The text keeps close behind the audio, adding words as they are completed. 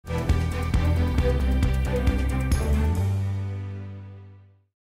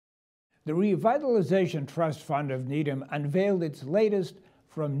The Revitalization Trust Fund of Needham unveiled its latest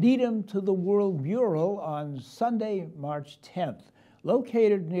From Needham to the World mural on Sunday, March 10th.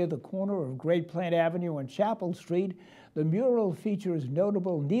 Located near the corner of Great Plain Avenue and Chapel Street, the mural features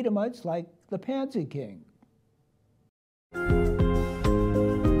notable Needhamites like the Pansy King.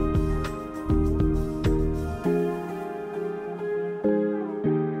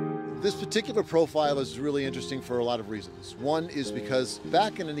 This particular profile is really interesting for a lot of reasons. One is because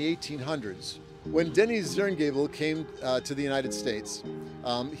back in the 1800s, when Dennis Zirngiebel came to the United States,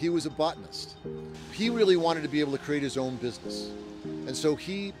 he was a botanist. He really wanted to be able to create his own business. And so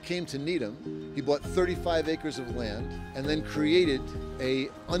he came to Needham, he bought 35 acres of land, and then created an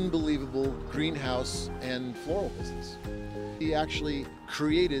unbelievable greenhouse and floral business. He actually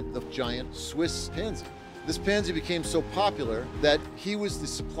created the giant Swiss pansy. This pansy became so popular that he was the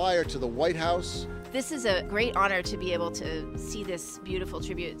supplier to the White House. This is a great honor to be able to see this beautiful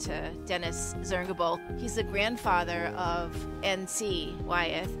tribute to Dennis Zirngiebel. He's the grandfather of NC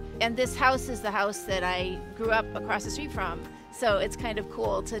Wyeth, and this house is the house that I grew up across the street from. So it's kind of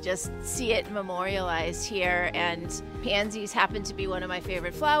cool to just see it memorialized here, and pansies happen to be one of my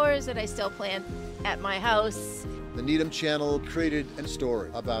favorite flowers that I still plant at my house. The Needham channel created a story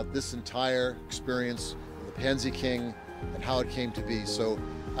about this entire experience, the Pansy King, and how it came to be. So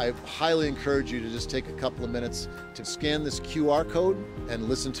I highly encourage you to just take a couple of minutes to scan this QR code and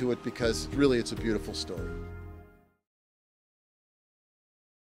listen to it, because really it's a beautiful story.